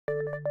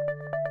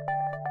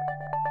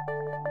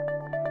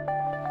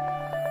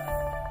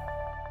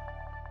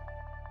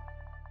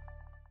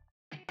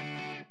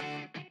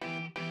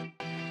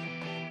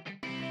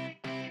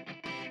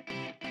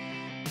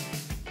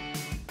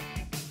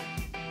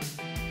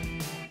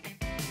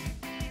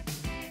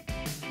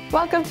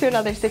Welcome to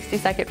another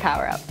 60-second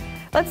power-up.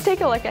 Let's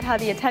take a look at how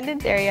the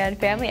attendance area and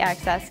family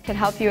access can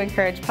help you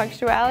encourage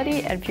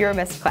punctuality and fewer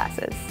missed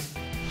classes.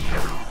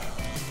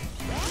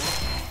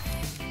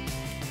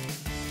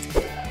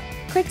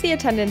 Click the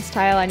attendance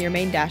tile on your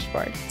main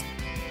dashboard.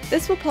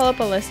 This will pull up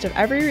a list of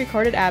every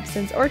recorded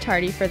absence or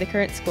tardy for the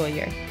current school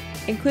year,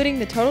 including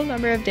the total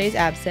number of days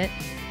absent,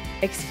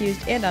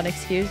 excused and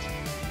unexcused,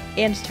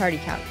 and tardy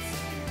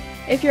counts.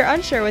 If you're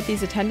unsure what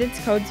these attendance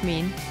codes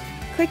mean,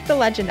 click the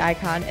legend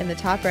icon in the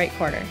top right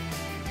corner.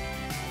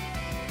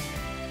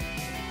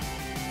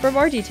 For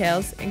more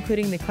details,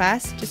 including the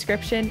class,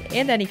 description,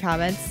 and any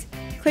comments,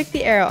 click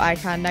the arrow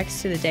icon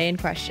next to the day in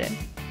question.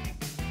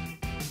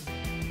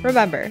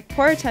 Remember,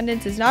 poor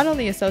attendance is not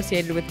only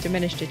associated with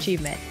diminished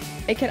achievement,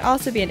 it can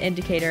also be an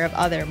indicator of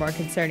other, more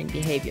concerning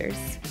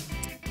behaviors.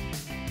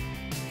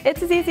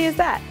 It's as easy as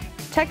that.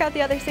 Check out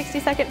the other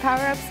 60-second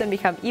power-ups and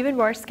become even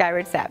more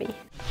Skyward savvy.